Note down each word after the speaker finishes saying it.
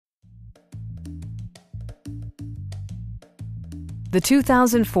the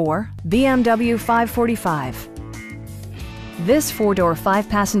 2004 BMW 545. This four-door,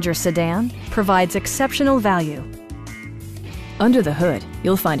 five-passenger sedan provides exceptional value. Under the hood,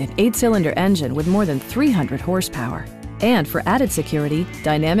 you'll find an 8-cylinder engine with more than 300 horsepower. And for added security,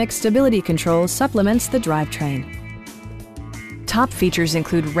 dynamic stability control supplements the drivetrain. Top features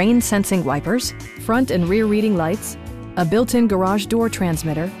include rain-sensing wipers, front and rear reading lights, a built-in garage door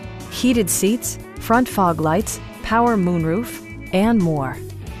transmitter, heated seats, front fog lights, power moonroof, and more.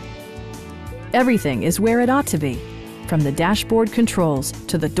 Everything is where it ought to be, from the dashboard controls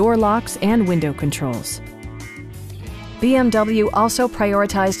to the door locks and window controls. BMW also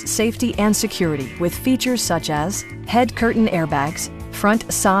prioritized safety and security with features such as head curtain airbags,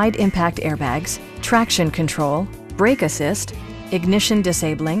 front side impact airbags, traction control, brake assist, ignition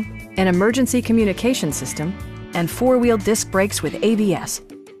disabling, an emergency communication system, and four-wheel disc brakes with ABS.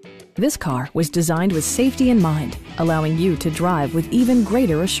 This car was designed with safety in mind, allowing you to drive with even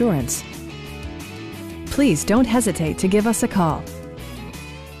greater assurance. Please don't hesitate to give us a call.